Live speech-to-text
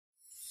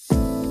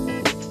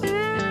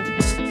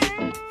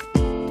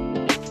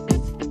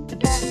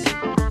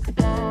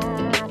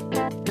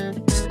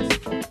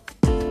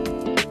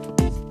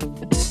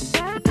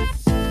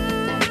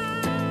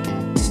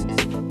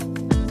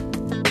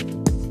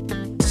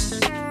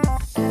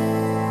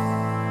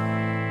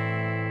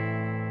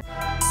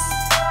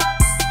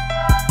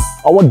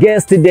Our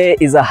guest today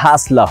is a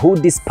hustler who,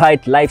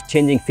 despite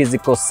life-changing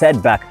physical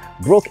setback,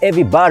 broke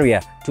every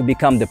barrier to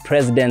become the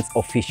president's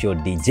official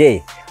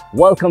DJ.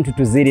 Welcome to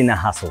Tuzidi na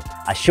Hustle,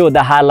 a show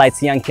that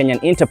highlights young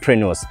Kenyan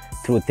entrepreneurs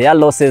through their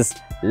losses,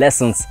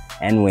 lessons,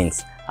 and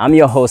wins. I'm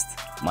your host,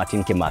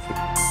 Martin Kimathi.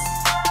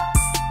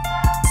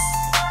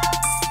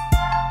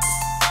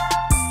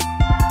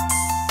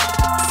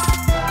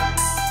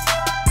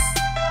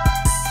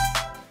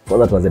 Well,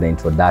 that was an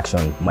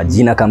introduction.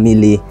 Majina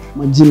kamili.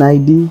 Majina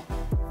ID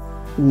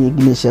ni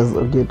Ignatius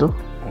Ogeto.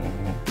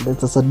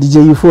 That's a DJ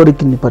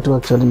Euphorique nilipatiwa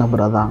actually na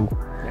brother yangu.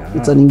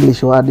 It's an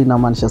English word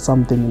inamaanisha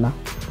something na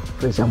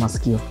pressure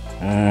masikio.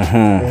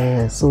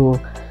 So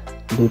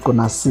ndio iko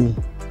na C.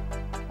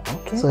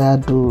 Okay. So I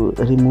had to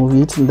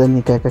remove it and then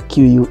nikaeka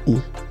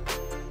QUE.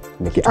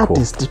 Make it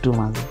artist cool. Too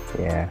man.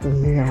 Yeah.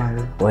 Yeah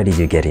man. Why did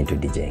you get into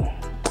DJing?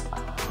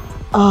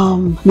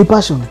 Ni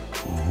passion.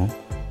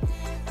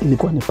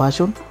 Ilikuwa ni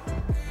passion.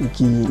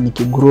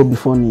 Niki grow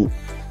before ni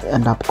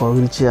end up kwa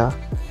wheelchair.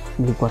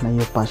 Nilikuwa na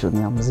hiyo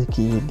passion ya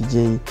muziki,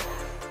 DJ.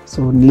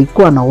 So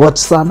nilikuwa na watch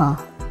sana.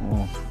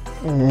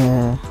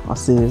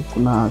 Wase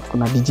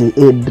kuna DJ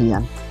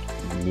Adrian.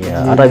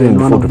 Yeah, hata even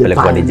before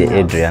tupelekwa DJ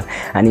Adrian,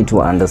 I need to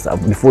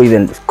understand before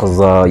even,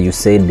 because you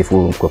said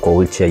before kwa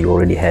wheelchair you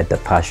already had the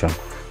passion,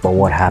 but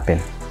what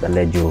happened that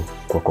led you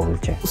kwa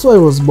wheelchair? So I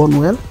was born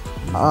well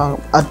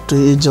at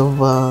the age of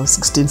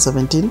 16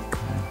 17.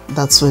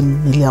 That's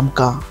when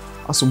niliamka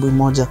asubuhi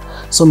moja,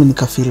 so mimi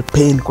nika feel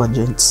pain kwa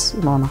joints,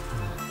 unaona.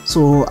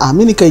 So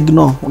mimi nika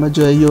ignore,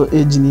 unajua hiyo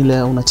age ni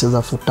ile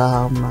unacheza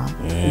futa na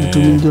vitu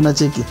mingi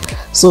unacheki.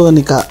 So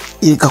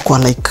ikakuwa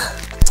like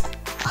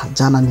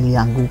jana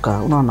nilianguka,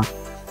 unaona,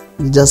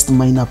 ni just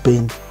minor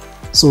pain.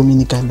 So mimi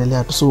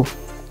nikaendelea tu. So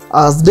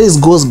as days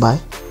goes by,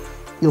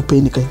 your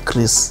pain ika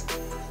increase.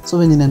 So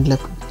when inaendelea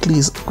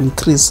ku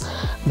increase,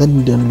 then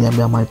ndio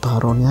niliambia my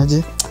parents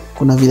aje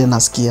kuna vile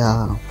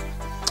nasikia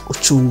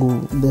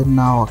uchungu, then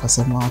nao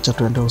wakasema acha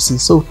tuende usi.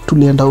 So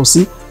tulienda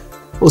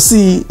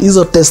usi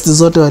hizo test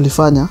zote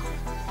walifanya,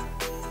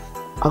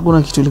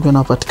 hakuna kitu ilikuwa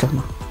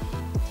inapatikana.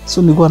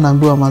 So nilikuwa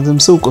naambiwa manze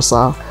mse uko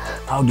sawa.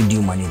 How did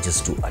you manage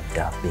just to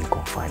adapt being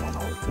confined on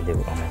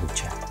a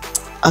wheelchair?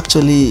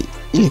 Actually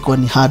ilikuwa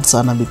ni hard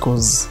sana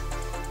because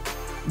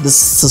the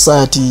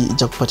society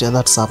hajakupatia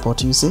that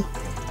support, you see.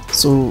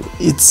 So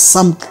it's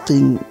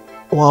something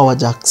wao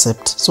waja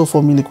accept. So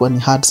for me ilikuwa ni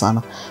hard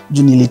sana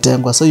juu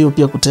nilitengwa. So hiyo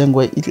pia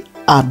kutengwa it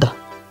add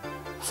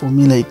for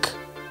me, like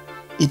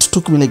it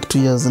took me like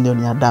 2 years ndio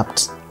ni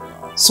adapt.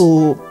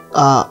 So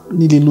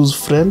nili lose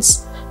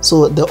friends.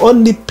 So the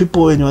only people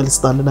when wali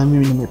stand na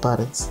mimi ni my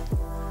parents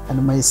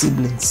and my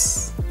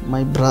siblings,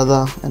 my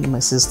brother and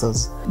my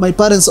sisters. My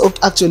parents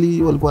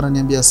actually walikuwa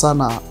wananiambia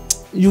sana,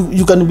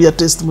 you can be a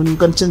testimony, you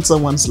can change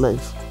someone's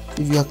life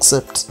if you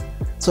accept.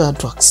 So I had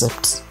to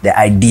accept the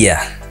idea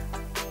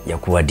ya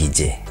kuwa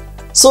DJ.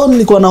 So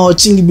nilikuwa na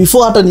watching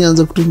before hata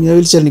nianze kutumia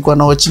wheelchair, nilikuwa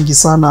na watching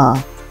sana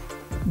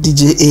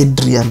DJ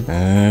Adrian.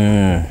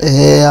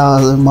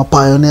 Ma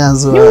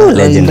pioneers wa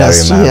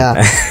legendary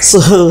man.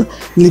 So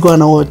nilikuwa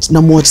na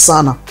watch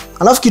sana.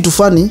 Alafu kitu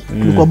funny,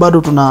 nilikuwa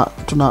bado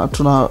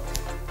tuna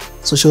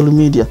social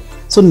media.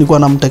 So nilikuwa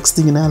na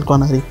mtexting na alikuwa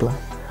na reply.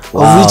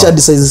 Wow. Of which I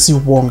decided si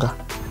uonga.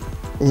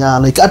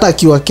 Yeah, like hata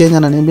akiwa Kenya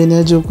na niambia ni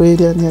aje kwa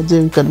area, ni aje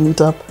we can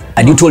meet up.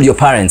 And you told your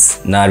parents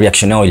na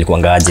reaction yao ilikuwa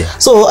ngaje?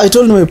 So I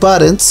told my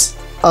parents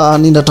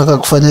ninataka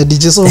kufanya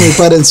DJ. So my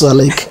parents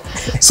were like,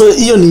 so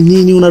hiyo ni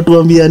nini,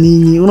 unatuambia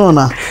nini,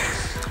 unaona.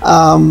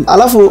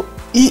 Alafu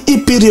hii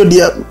period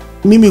ya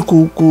mimi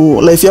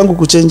life yangu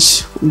kuchange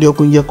ndio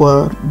kuingia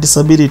kwa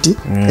disability.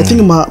 I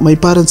think my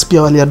parents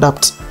pia wali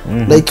adapt.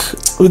 Like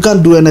we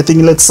can't do anything,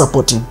 let's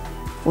support him,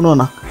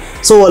 unaona.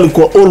 So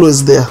walikuwa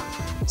always there.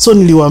 So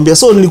niliwaambia,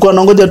 so nilikuwa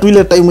nangoja tu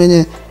ile time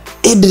yenye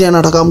Adrian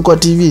anataka mko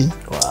TV.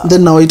 Wow.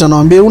 Then nawaita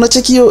naambia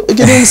unacheki hiyo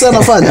kitu sana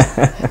nafanya.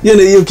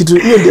 Hiyo kitu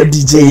hiyo ndio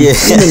DJ.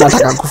 Mimi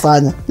nataka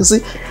kufanya. You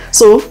see?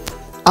 So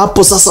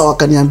hapo sasa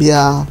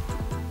wakaniambia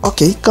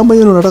okay, kama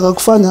hiyo unataka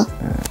kufanya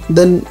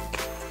then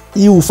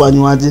hiyo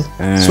ufanywaje?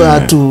 So I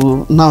had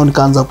to now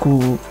nikaanza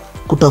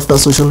kutafuta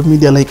social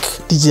media like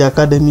DJ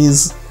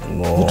academies.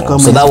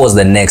 So that was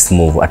the next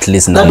move, at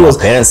least now your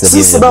parents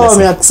so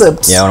they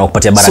accept. Yeah,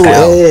 wanakupatia baraka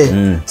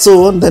yao.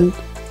 So then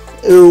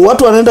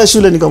watu wanaenda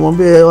shule,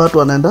 nikamwambia watu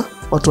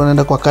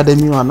wanaenda kwa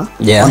academy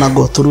wana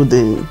go through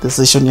the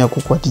session ya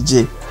kukua DJ.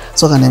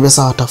 So akaniambia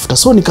sawa tafuta.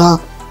 So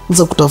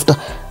nikaanza kutafuta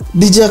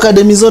DJ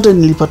academy zote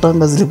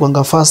nilipatanga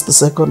zilikuwa first,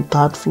 second,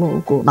 third floor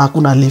huko na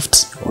hakuna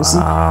lift.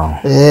 Wow.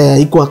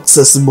 Iko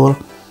accessible.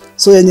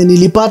 So yenye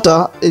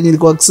nilipata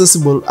ilikuwa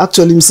accessible.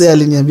 Actually msee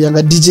aliniambia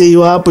DJ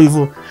wa hapo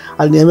hivyo.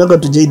 Aliniambia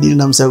tuje deal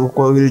na msee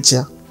kwa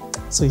wheelchair.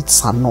 So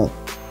it's a no.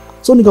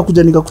 So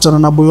nikakutana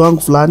na boy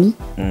wangu fulani,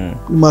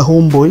 my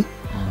homeboy,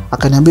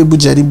 akaniambia hebu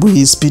jaribu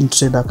hii Spin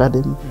Trade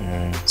Academy.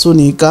 So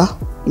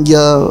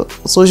nikaingia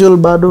social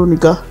bado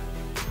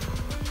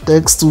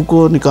text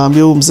huko,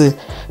 nikaambia huyo mzee,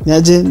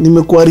 niaje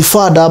nimekuwa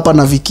referred hapa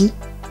na Viki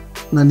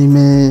na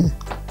mimi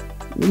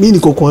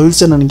niko kwa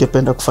wheelchair na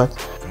ningependa kufanya.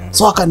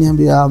 So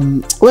akaniambia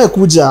wewe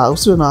kuja,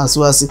 usiwe na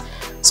wasiwasi.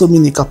 So mimi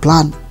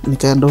nikaplan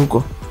nikaenda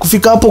huko.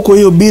 Kufika hapo kwa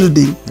hiyo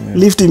building,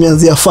 lift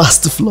imeanzia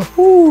first floor.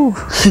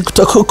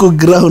 Kutoka huko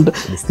ground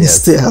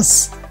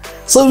stairs.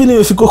 So mimi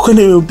nimefika huko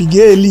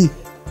nimepigia Eli.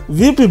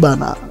 Vipi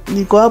bana?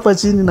 Niko hapa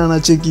chini na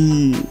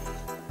nacheki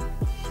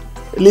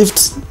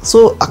lift.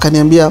 So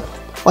akaniambia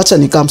wacha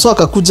nikam. So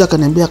akakuja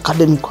akaniambia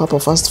academy kwa hapa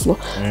first floor.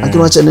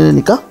 Lakini wacha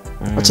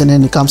nene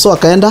nikam. So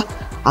akaenda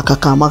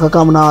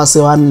akakam na wase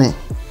wanne.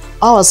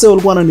 Hao wase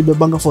walikuwa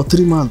wananibebanga for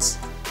 3 months.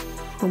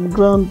 From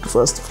ground to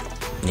first floor.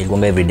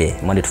 Nilikuwa every day,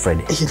 Monday to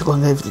Friday.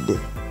 Nilikuwa every day.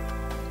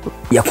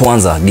 Ya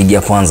kwanza, gig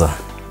ya kwanza.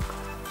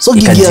 So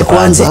gig ya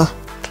kwanza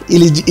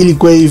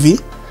ilikuwa hivi.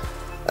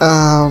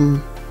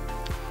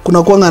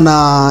 Kuna kuanga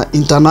na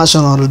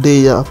International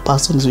Day ya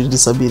Persons with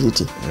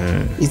Disability.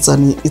 It's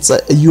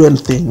a UN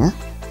thing, eh?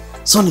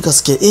 So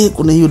nikasikia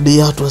kuna hiyo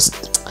day watu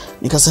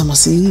nikasema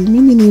si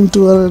mimi ni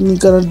mtu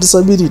nika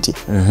disability.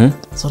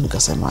 So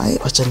nikasema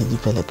acha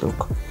nijipeleke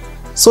huko.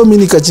 So mimi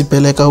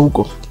nikajipeleka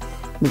huko.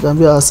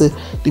 Nikamwambia ase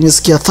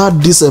nimesikia 3rd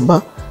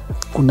December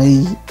kuna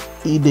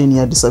hii day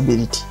ya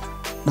disability.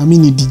 Na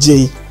mimi ni DJ.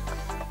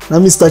 Na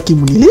mimi sitaki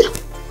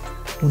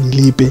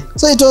unilipe.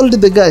 So I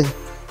told the guy,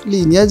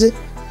 niaje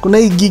kuna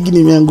hii gig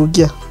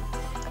nimeangukia.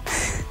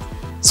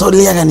 So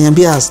Lia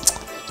akaniambia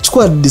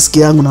chukua disk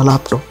yangu na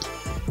laptop.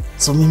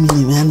 So mimi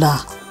nimeenda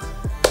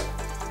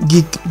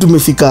gig,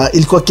 tumefika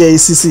ilikuwa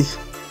KICC.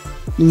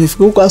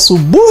 Nimefika huko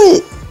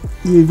asubuhi.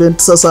 Event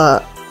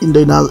sasa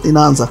ndio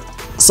inaanza.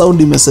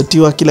 Sound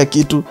imesetiwa kila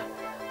kitu.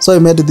 So I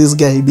met this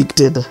guy Big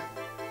Ted.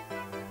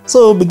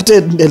 So Big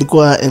Ted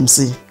alikuwa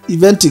MC.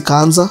 Event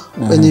ikaanza.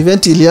 When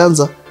event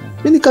ilianza,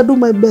 mimi nikadu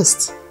my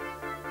best.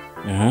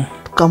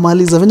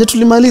 Tukamaliza. Venye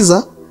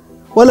tulimaliza,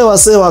 wale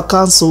wasee wa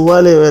council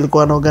wale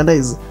walikuwa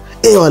wanaorganize.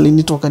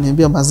 Walinitoka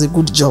kaniambia maze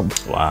good job.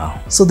 Wow.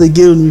 So they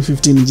gave me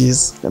 15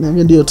 Gs.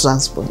 Kaniambia ndio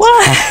transport.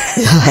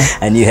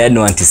 And you had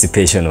no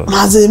anticipation of.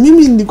 Maze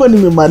mimi nilikuwa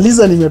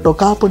nimemaliza,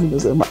 nimetoka hapo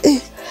nimesema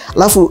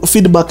alafu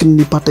feedback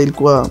nilipata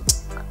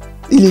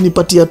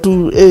ilinipatia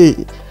tu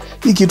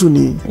hii kitu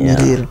ni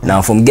real.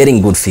 Now from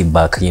getting good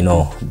feedback, you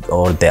know,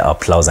 all the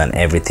applause and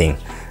everything,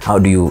 how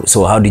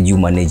did you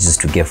manage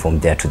to get from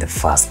there to the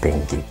first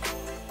paying gig?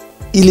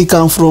 Ili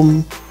come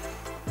from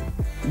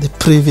the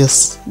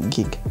previous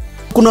gig.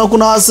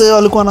 Kuna wase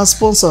walikuwa na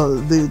sponsor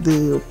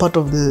the part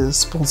of the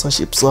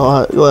sponsorships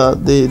or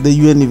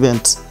the UN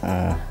event.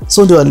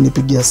 So ndio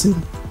walinipigia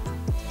simu.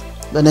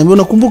 Na niambia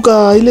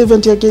unakumbuka ile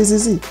event ya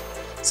KCC?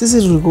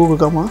 Sisi tulikuwa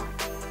kama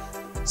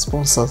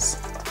sponsors.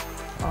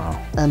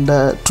 And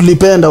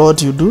tulipenda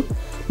what you do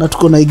na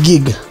tuko na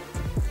gig.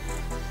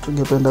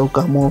 Tungependa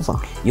ukamova.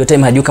 Your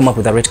time had you come up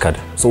with a rate card?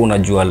 So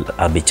unajua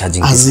I'll be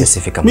charging this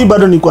specific amount. Mimi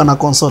bado nilikuwa na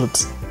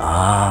consult.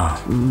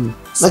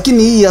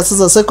 Lakini hii ya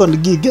sasa second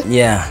gig.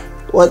 Yeah.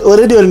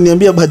 Already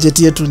waliniambia budget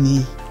yetu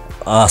ni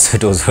so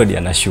it was already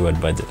an assured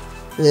budget.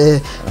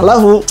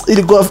 Alafu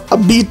ilikuwa a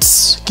bit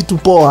kitu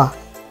poa.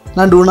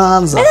 Na ndio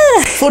unaanza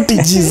 40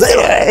 Gs.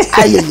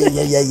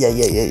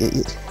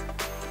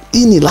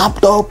 Hii ni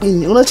laptop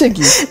hii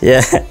unacheki.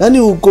 Yaani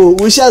uko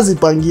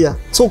ushazipangia.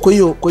 So kwa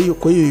hiyo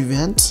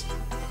event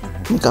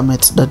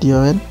nikamet Daddy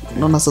Owen.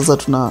 Unaona sasa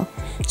tuna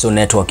so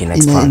network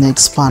ina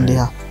expand.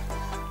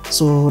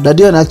 So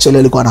Daddy Owen actually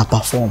alikuwa na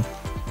perform.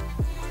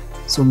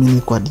 So mimi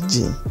nilikuwa DJ.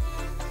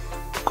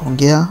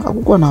 Kaongea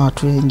hakukuwa na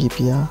watu wengi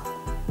pia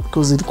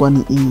because ilikuwa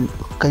ni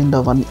kind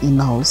of an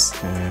in-house.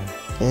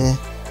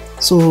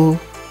 So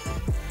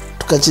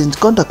tukachange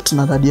contact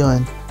na Daddy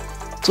Owen.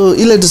 So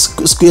ile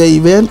siku ya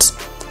event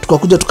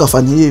tukakuja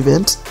tukafanya hiyo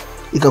event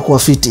ikakuwa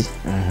fiti.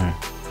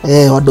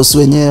 Wadosi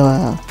wenyewe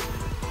wa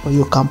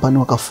hiyo company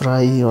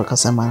wakafurahi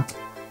wakasema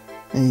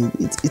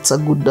it's a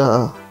good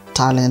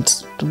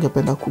talent,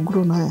 tungependa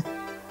kugrow naye.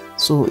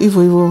 So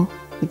hivyo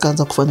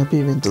nikaanza kufanya pia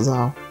event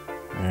zao.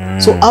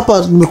 So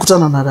hapa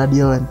nimekutana na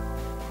Daddy Owen.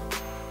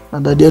 Na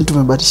Daddy Owen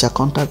tumebadilisha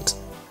contact.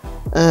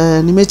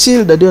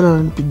 Nimechill, Daddy Owen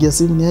ananipigia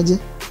simu niaje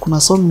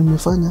kuna song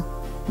nimefanya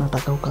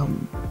nataka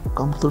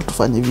come through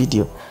tufanye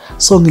video.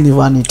 Song ni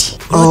Vanity.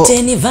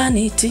 Ni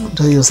Vanity.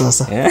 Ndio hiyo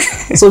sasa.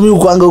 So mimi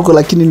kuanga huko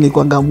lakini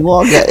nilikuanga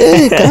mwoga.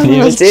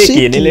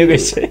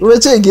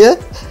 Nimecheki.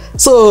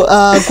 So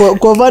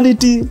kwa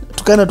Vanity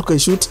tukaenda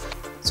tukaishoot.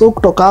 So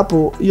kutoka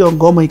hapo hiyo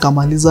ngoma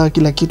ikamaliza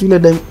kila kitu.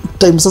 Ile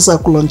time sasa ya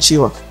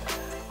kulaunchiwa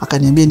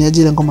akaniambia ni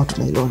aje ile ngoma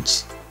tunailaunch.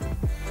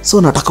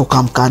 So nataka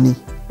ukamkani.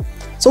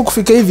 So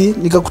kufika hivi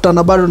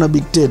nikakutana bado na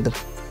Big Ted.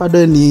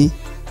 Bado ni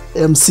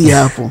MC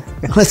hapo.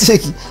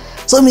 Unacheki.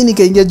 So mimi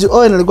nikaingia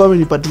juu. Alikuwa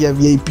amenipatia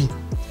VIP.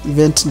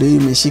 Event ndio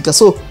imeshika.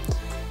 So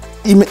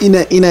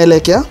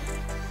inaelekea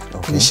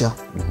kuisha.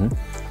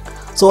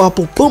 So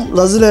hapo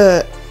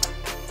lazima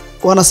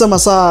wanasema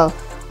saa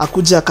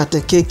akuja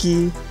akate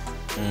keki.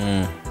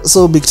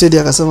 So Big Ted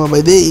akasema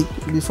by the way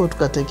before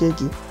tukate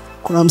keki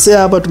kuna msee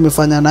hapa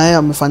tumefanya naye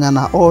amefanya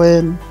na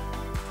Owen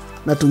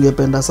na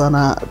tungependa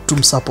sana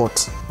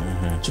tumsupport.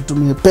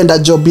 Tumependa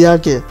job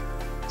yake.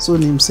 So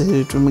ni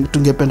msee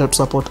tungependa tu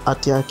support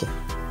art yake.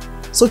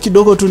 So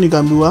kidogo tu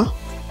nikaambiwa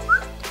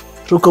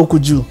ruka huku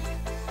juu.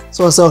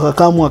 So wasa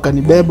wakakamwa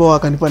wakanibeba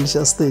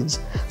wakanipandisha stage.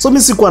 So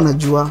mimi sikuwa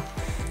najua.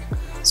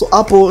 So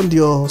hapo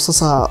ndio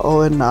sasa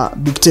Owen na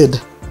Big Ted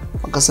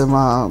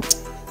wakasema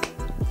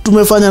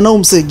tumefanya nao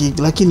mse gig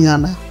lakini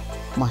ana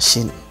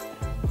machine.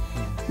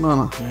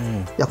 Unaona?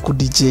 Ya ku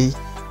DJ.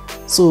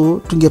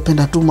 So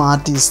tungependa tu ma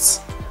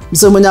artists.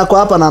 Mse mwenye ako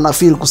hapa na ana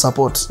feel ku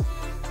support.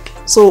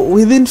 So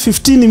within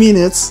 15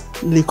 minutes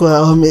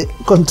nilikuwa wame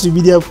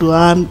contribute up to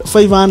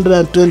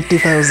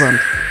 520,000.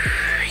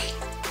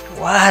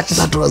 What?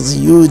 That was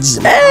huge.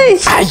 Hey.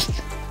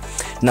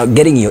 Now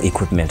getting your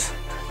equipment,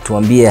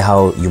 tuambie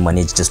how you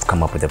managed just to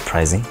come up with the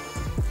pricing,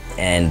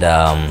 and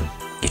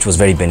it was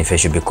very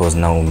beneficial because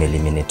now we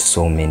eliminate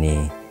so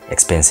many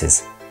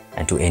expenses,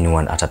 and to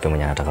anyone atape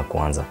mwenye anataka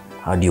kuanza,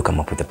 how do you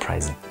come up with the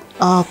pricing?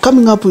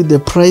 Coming up with the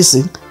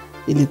pricing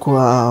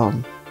ilikuwa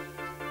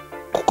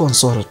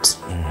kuconsult.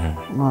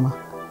 Unaona?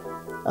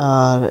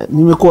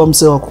 Nimekuwa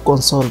msee wa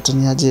kuconsult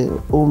ni aje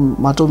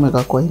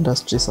matomeka kwa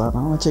industry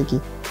sana. Unacheki?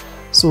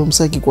 So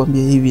msee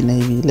akikwambia hivi na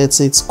hivi, let's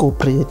say it's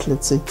corporate,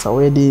 let's say it's a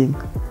wedding,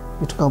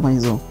 vitu kama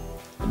hizo,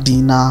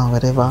 dinner,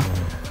 whatever,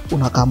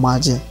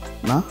 unakamaje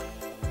na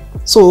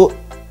so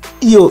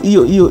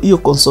hiyo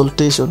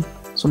consultation.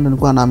 So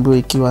nilikuwa naambiwa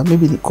ikiwa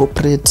maybe ni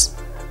corporate,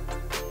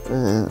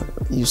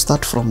 you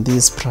start from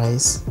this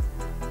price,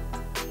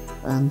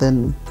 and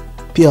then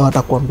pia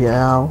watakwambia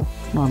yao,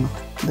 unaona,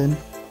 then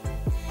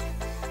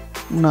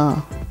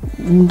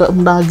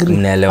mna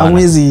agree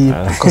amwezi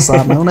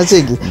kukosana.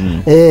 Unacheki?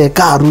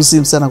 Ka harusi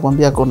msana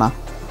anakuambia kuna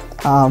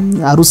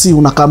harusi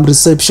una come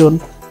reception,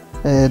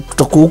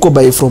 tutakuwa huko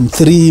by from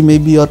 3,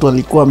 maybe watu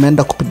walikuwa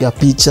wameenda kupiga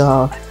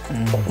picha,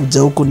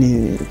 kuja huko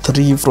ni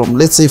 3, from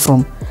let's say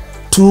from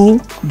 2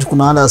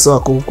 kuna wale wasa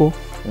wako huko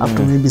up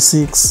to maybe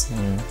 6,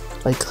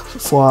 like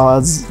 4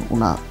 hours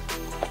una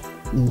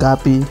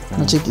ngapi.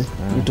 Unacheki?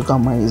 Vitu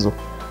kama hizo.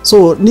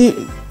 So ni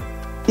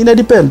ina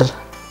depend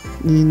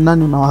ni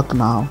nani una work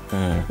now.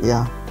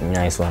 Yeah,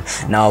 nice one.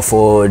 Now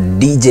for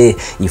DJ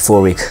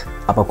Euphorique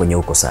hapa kwenye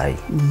uko sai,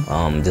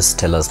 just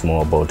tell us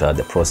more about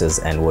the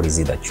process and what is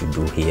it that you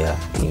do here.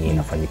 Nini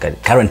inafanyika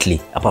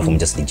currently apart from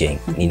just DJing?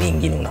 Nini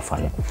ingine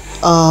unafanya?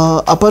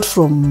 Apart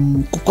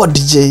from kukua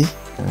DJ,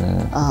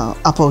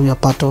 hapa we are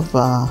part of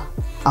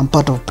I'm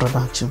part of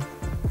production.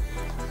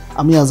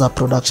 I'm here as a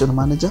production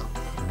manager.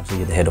 So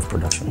you're the head of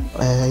production?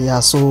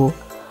 Yeah, so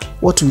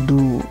what we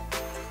do,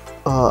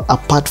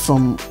 apart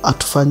from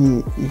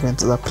atufanyi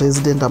events za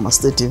president ama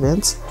state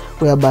events,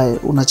 whereby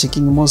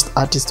unachecking most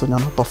artists when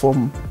you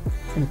perform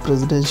in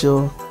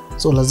presidential,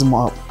 so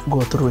lazima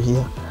go through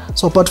here.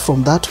 So apart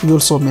from that, we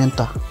also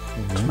mentor.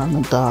 Tuna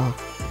mentor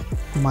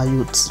my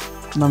youths.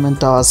 Tuna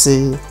mentor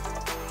say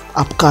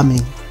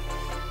upcoming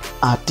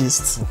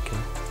artists.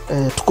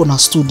 Tuko na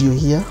studio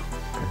here.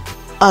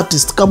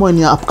 Artists, kama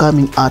ni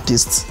upcoming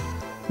artists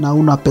na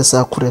una pesa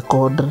ya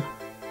kurecord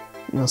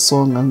your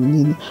song and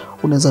nini,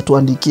 unaweza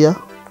tuandikia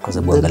kwa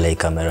sababu angalia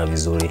kamera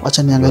vizuri.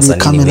 Acha niangalie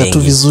kamera tu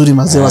vizuri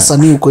mazee,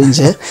 wasanii uko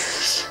nje.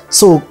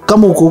 So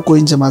kama uko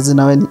nje mazee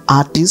na wewe ni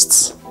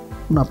artists,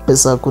 una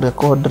pesa ya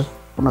kurecord,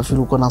 unafeel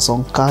uko na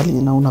song kali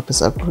na una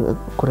pesa ya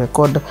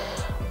kurecord,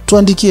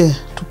 tuandikie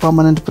to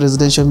Permanent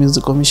Presidential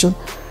Music Commission.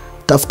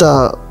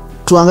 Tafuta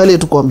tuangalie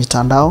tu kwa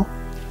mitandao,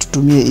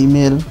 tutumie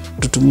email,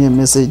 tutumie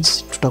message,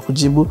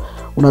 tutakujibu.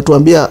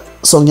 Unatuambia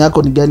song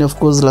yako ni gani. Of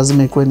course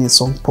lazima ikuwe ni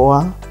song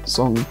poa,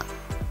 song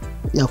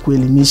ya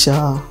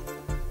kuelimisha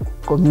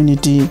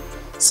community,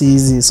 si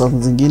hizi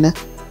song zingine.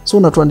 So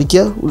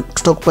unatuandikia,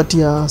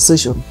 tutakupatia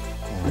session,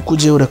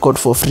 ukuje urecord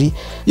for free.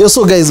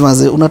 So guys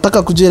maze,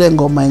 unataka kujua ile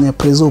ngoma yenye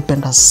Prezo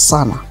upenda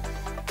sana,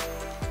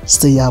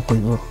 stay hapo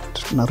hivyo,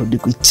 tunarudi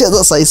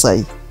kuicheza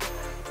sai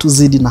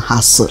tuzidi na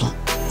hustle.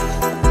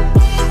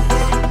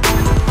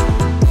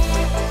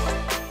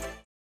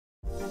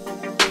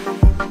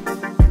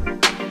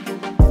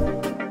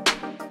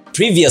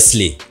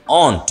 Previously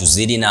on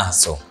Tuzidi na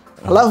Hustle.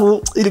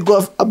 Alafu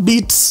ilikuwa a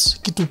beat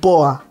kitu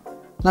poa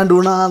na ndio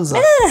unaanza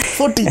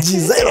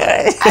 40G.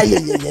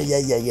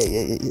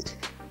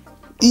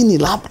 Hii ni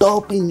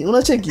laptop hii,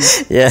 unacheki?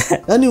 Yeah.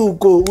 Yani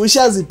uko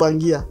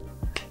ushazipangia.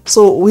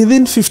 So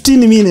within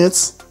 15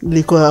 minutes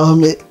nilikuwa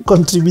wame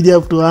contribute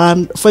up to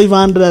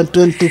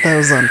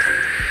 520,000.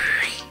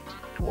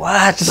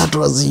 What? That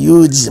was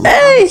huge.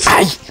 Hey.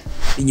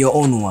 In your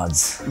own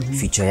words,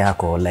 future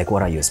yako, like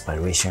what are your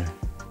inspiration?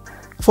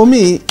 For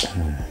me,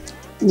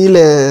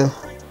 nile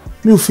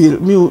mi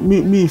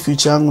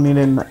future yangu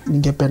nile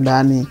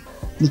ningependa ni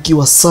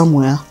nikiwa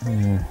somewhere,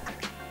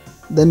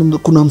 then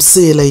kuna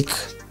msee like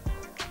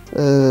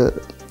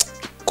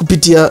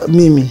kupitia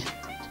mimi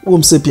huo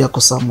msee pia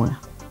ako somewhere.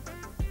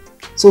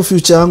 So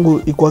future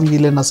yangu ikuangi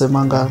ile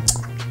nasemanga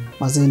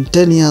mazee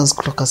 10 years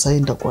kutoka sasa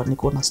nitakuwa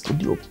niko na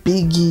studio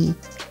bigi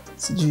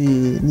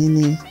sijui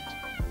nini.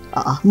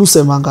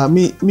 Nusemanga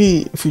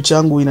mi future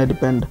yangu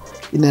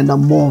inaenda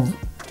move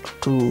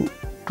to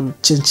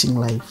changing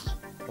life.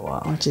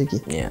 Wow.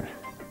 Cheki. Yeah.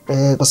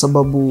 Kwa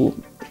sababu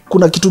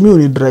kuna kitu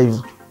mimi ni drive.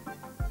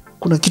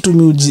 Kuna kitu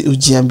mimi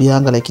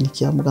ujiambianga, lakini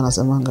kiamka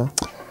nasemanga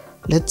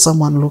let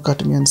someone look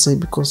at me and say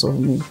because of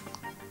me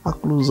I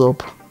close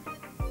up.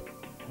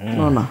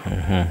 Unaona?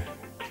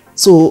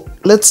 So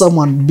let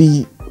someone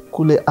be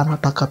kule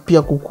anataka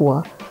pia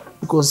kukua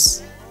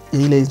because ya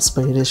ile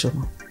inspiration.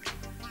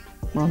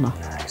 Unaona?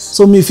 Nice.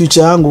 So mi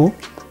future yangu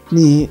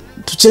ni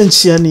to change,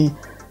 yani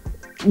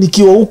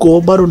nikiwa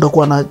huko bado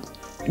ndakuwa na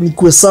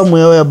nikuwe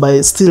somewhere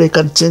whereby still I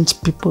can change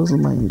people's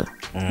mind,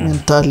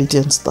 mentality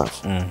and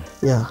stuff.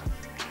 Yeah,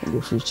 in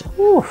the future.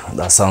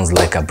 That sounds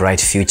like a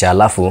bright future.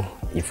 Alafu,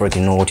 if you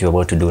know what you're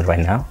about to do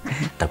right now,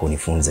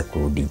 takunifunze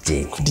ku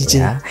DJ.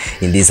 Yeah?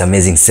 In this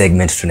amazing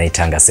segment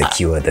tunaitanga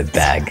Secure the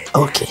Bag.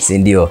 Okay.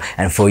 Sindio.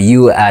 And for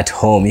you at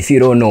home, if you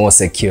don't know what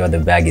Secure the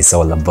Bag is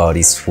all about,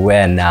 it's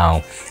where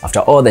now, after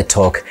all the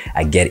talk,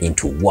 I get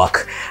into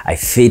work. I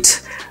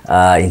fit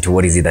into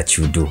what is it that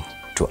you do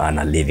to earn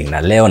a living.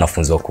 Na leo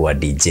nafunzwa kuwa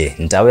DJ.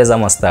 Nitaweza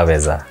ama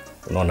sitaweza?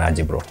 Unaona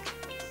aje bro?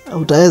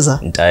 Utaweza?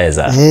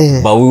 Nitaweza.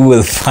 Hey. But we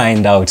will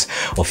find out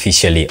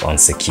officially on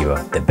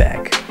Secure the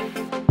Bag.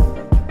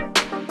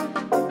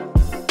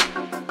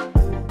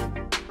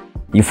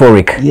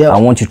 Euphorique, yeah.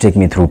 I want you to take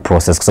me through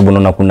process because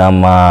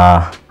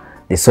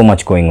there's so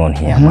much going on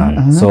here,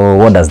 man. So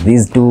what does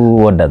this do?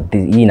 What does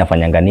this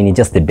inafanyanga nini?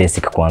 Just the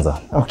basic kwanza.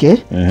 Okay.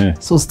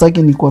 So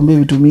sitaki nikuambie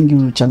vitu mingi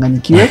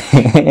uchanganyikiwe.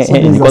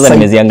 So kwanza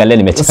nimeziangalia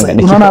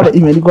nimechanganyikiwa. Unaona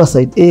imeandikwa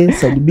side A,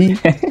 side B.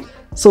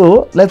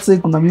 So let's say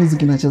kuna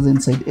music inacheza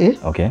inside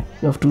A. Okay.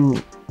 You have to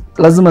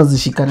lazima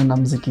zishikane na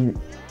muziki.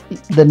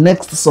 The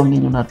next song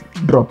yenye una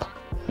drop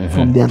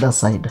from the other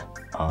side.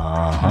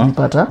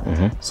 Nipata.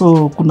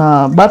 So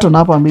kuna button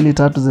hapa 2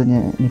 3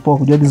 zenye ni poa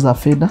kujua hizi za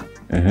fader.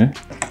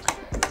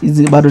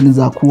 Hizi bado ni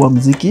za kuwa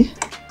muziki.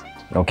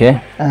 Okay.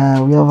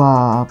 We have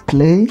a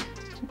play,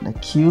 the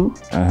cue.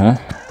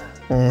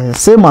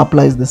 Same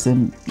applies the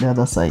same the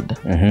other side.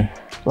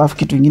 Alafu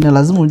kitu kingine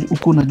lazima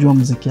uko unajua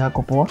muziki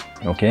yako poa.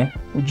 Okay.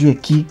 Ujue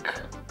kick.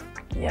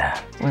 Yeah.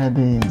 Where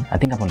the I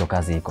think hapo ndo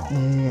kazi iko.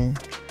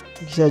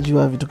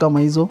 Ukishajua vitu kama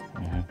hizo.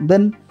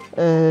 Then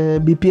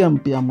BPM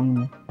pia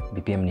muhimu.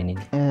 BPM ni nini?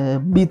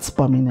 Beats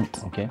per minute.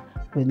 Okay.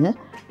 Venye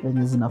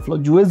zina flow.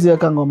 Juwezi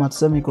weka ngoma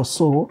tuseme iko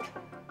so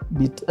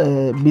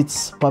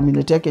beats per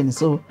minute yake ni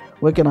so,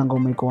 weke na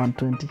ngoma iko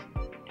 120.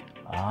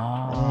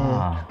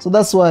 So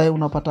that's why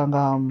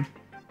unapatanga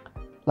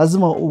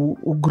lazima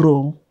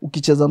ugrow.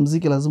 Ukicheza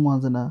muziki lazima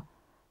uanze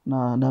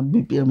na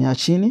BPM ya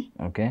chini.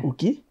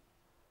 Okay.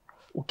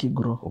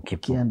 Ukigrow,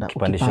 ukienda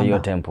ukipandisha hiyo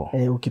tempo.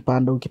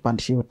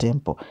 Ukipandisha hiyo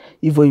tempo.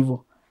 Hivyo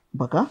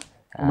mpaka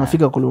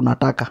unafika kule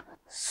unataka.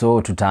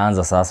 So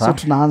tutaanza sasa. So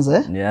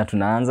tunaanza Yeah,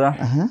 tunaanza.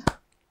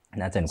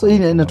 So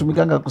hii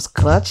inatumikanga ku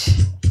scratch.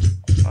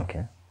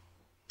 Okay.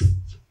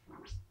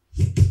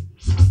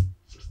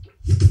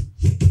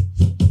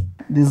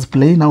 This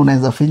play na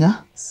unaweza finya.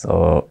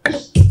 So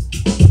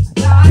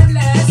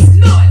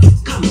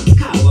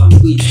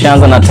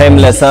tuanza na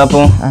timeless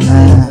hapo.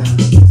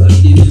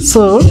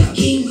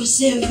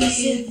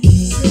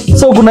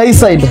 So kuna hii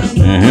side.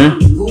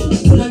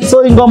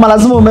 So ingoma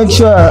lazima make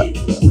sure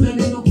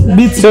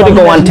beats so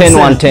iko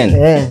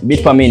 110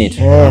 beat per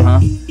minute.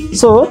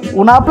 So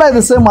una apply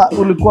the same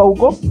ulikuwa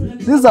huko.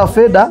 This is a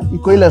fader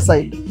iko ile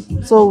side.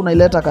 So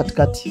unaileta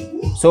katikati.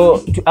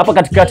 So hapa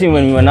katikati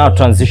when we now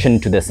transition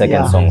to the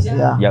second song.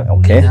 Yeah.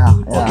 Okay.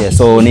 Okay.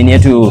 So nini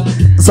yetu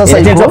sasa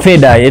iko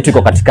fader yetu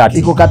iko katikati.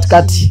 Iko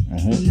katikati.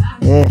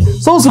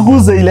 So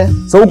usiguze ile.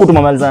 So huko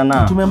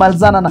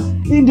tumemalizana na.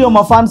 Hii ndio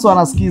mafans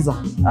wanasikiza.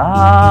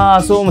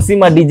 So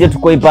msima DJ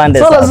tuko ipande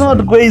sasa. So lazima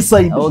tuko hii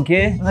side.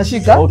 Okay.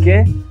 Nashika.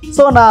 Okay.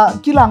 So na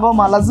kila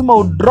ngoma lazima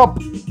udrop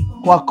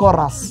kwa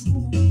chorus.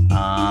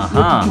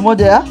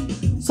 Kimoja ya.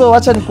 So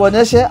acha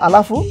nikuonyeshe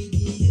alafu.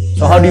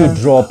 So how do you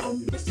drop?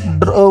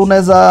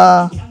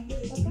 Unaweza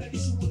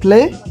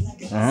play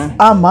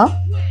ama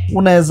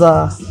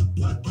unaweza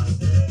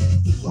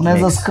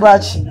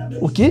scratch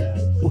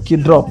uki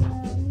drop.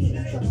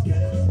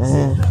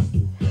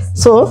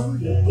 So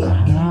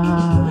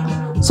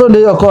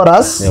ndio your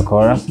chorus.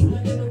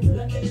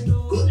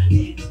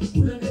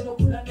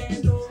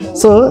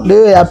 So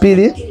ndio ya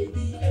pili.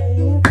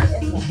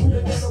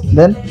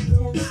 Then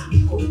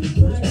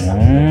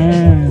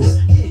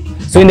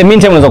so in the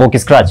meantime unaweza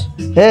ukiscratch.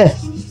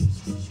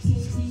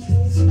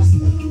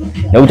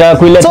 Na utaka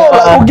kuileta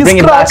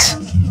ukiscratch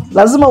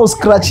lazima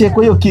uscratch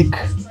kwa hiyo kick.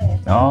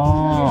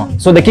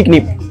 So the kick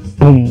ni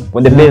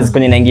when the bass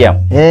kwenye inaingia.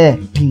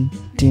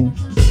 Tin.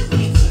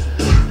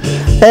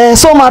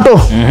 So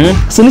mato.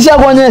 Sinisha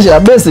kuonyesha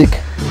basic.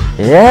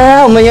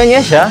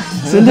 Umeonyesha.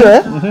 Si ndio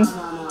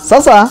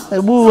Sasa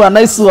hebu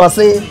anaisu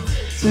wase.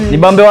 Ni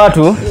bambe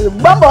watu.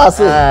 Bamba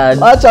wase.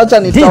 Acha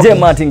nitoke. DJ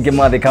Martin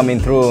Kimathi coming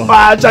through.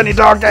 Acha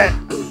nitoke.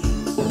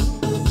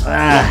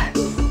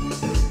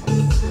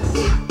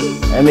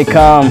 Let me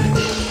come.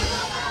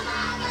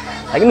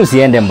 Lakini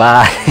usiende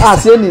mbali.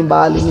 Siendi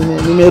mbali,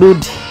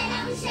 nimerudi.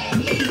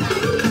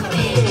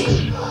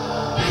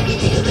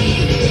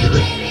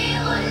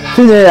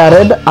 Finya ya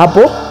red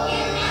hapo.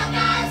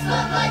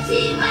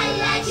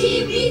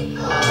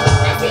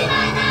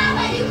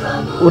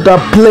 Uta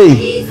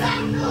play.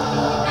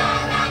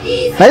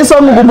 Na hii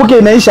song kumbuke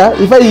inaisha,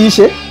 ifai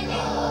iishe.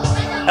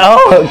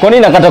 Kwa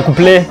nini nakata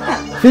kuplay?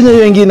 Finya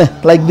hiyo nyingine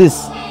like this.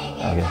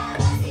 Okay.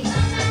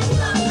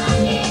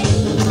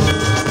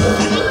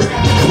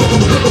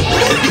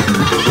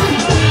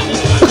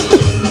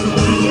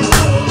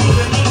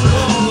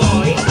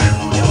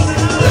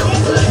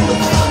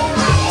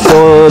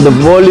 So the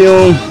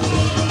volume.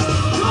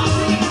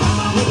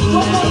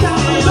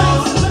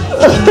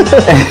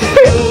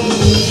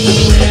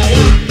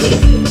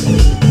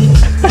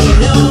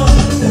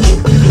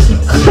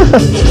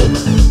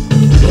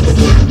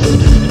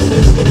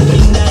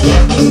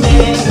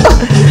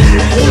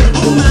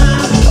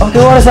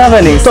 Okay, what is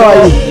happening?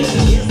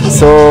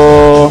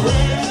 So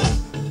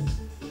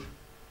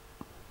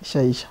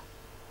Shaisha.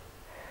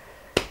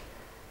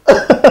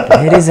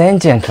 Ladies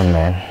and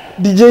gentlemen,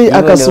 DJ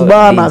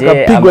akasubana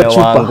akapigwa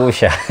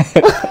chupa.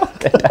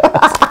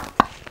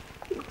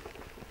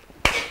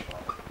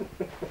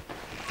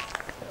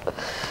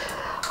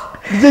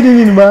 DJ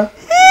nini ma?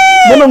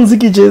 Mbona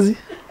muziki chezi?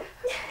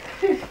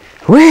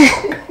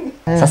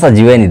 Sasa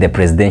jiweni the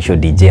presidential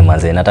DJ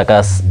manze.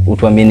 Nataka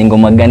utuambie ni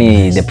ngoma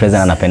gani the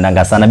president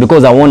anapendanga sana,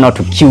 because I want now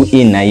to cue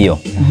in na hiyo.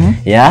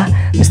 Yeah,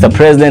 Mr.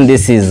 President,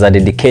 this is a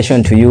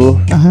dedication to you.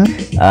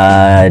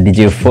 DJ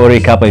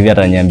Euphorique hapa hivi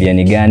ataniambia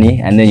ni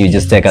gani, and then you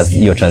just take us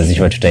your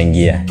transition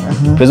tutaingia.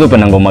 President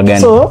upenda ngoma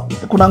gani? So,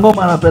 kuna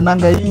ngoma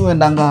anapendanga hii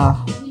uendanga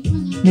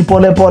ni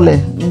pole pole.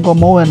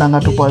 Ngoma uendanga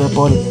tu pole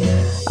pole.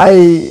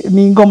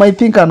 Ni ngoma I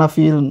think ana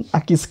feel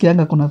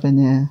akisikianga kuna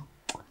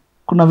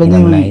venye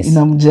nice.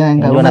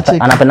 Inamjenga.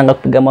 Anapendanga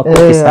kupiga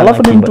makofi sana.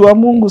 Alafu ni mtu wa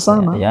Mungu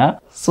sana. Yeah.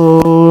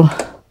 So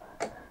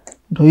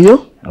ndio hiyo.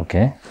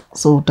 Okay.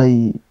 So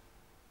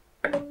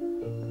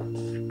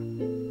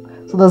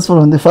So that's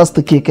for the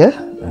first kick, eh?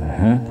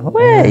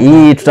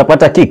 Hii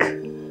tutapata kick.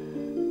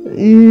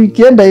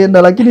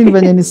 Ikienda lakini ni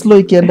venye ni slow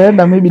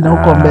ikienda maybe na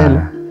huko mbele.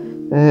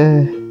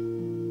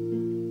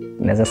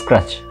 Naweza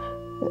scratch.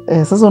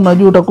 Sasa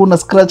unajua utakuwa una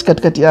scratch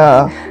katikati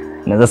ya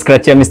naweza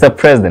scratch ya Mr.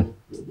 President.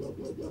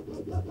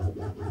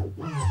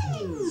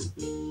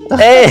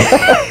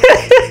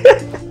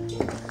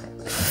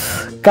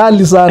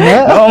 Kali sana,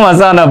 eh? Noma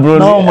sana bro.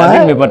 Noma,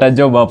 nimepata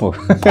job hapo.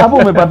 Hapo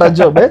umepata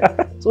job, eh?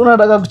 So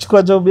unataka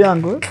kuchukua job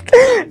yangu?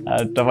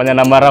 Tutafanya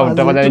na marau,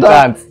 tutafanya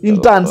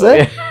interns,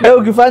 eh? Leo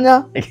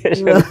ukifanya?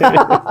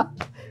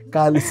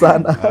 Kali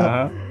sana.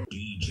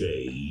 DJ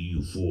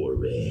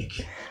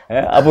Euphorique.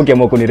 Hapo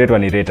kemo kunireta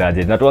ni rate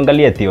aje. Na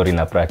tuangalie theory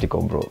na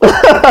practical bro.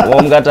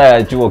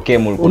 Uomgata chuo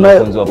kemu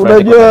unafunzwa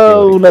practical.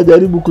 Unajua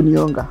unajaribu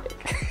kunionga.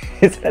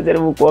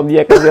 Sijaribu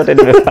kuambia kazi yote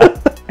nimefanya.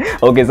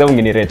 Okay, sasa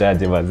ungenireta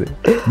aje baze.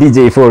 DJ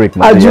Euphorique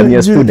manze, you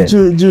are student.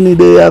 Juni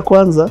day ya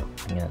kwanza.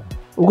 Yeah.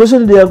 Uko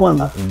shule day ya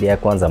kwanza? Day ya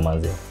kwanza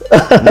manze.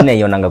 Mimi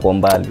naionanga kwa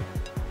mbali.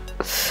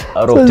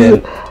 Out of 10.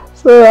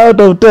 So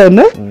out of 10,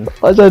 eh?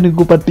 Acha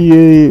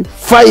nikupatie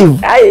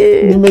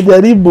 5.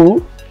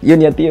 Nimejaribu. Hiyo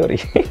ni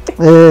theory.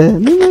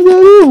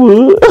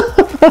 Nimejaribu.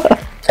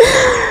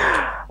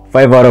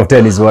 5 out of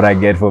 10 is what I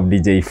get from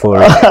DJ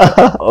Euphorique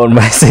on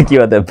my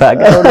secure the back.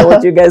 I don't know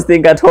what you guys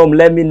think at home.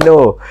 Let me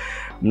know.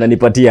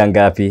 Mnanipatia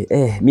ngapi?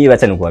 Mimi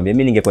wacha nikuambie,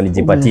 mimi ningekuwa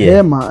nijipatie.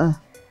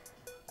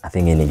 I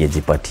think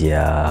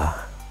ningejipatia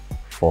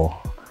 4.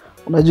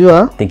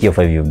 Unajua? Thank you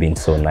for you've been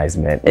so nice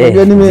man.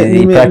 Unajua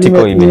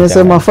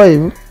nimesema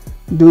 5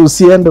 ndio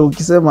usiende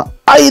ukisema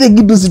ile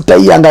kitu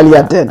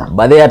sitaiangalia tena.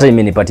 Baadaye hata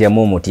imenipatia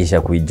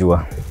motisha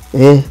kuijua.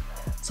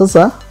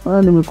 Sasa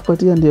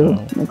nimekupatia ndio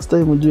next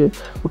time ujue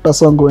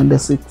utasonga uende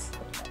 6.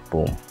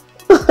 Boom.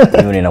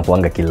 Hiyo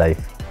ninakuanga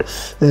kilife.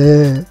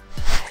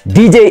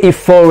 DJ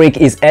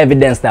Euphorique is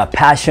evidence that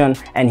passion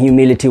and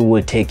humility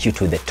will take you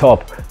to the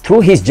top.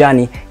 Through his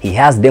journey, he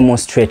has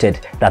demonstrated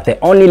that the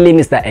only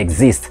limits that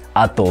exist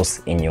are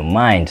those in your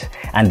mind,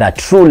 and that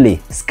truly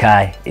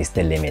sky is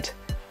the limit.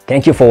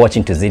 Thank you for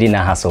watching Tuzidi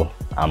na Hustle.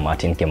 I'm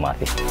Martin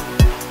Kemathi.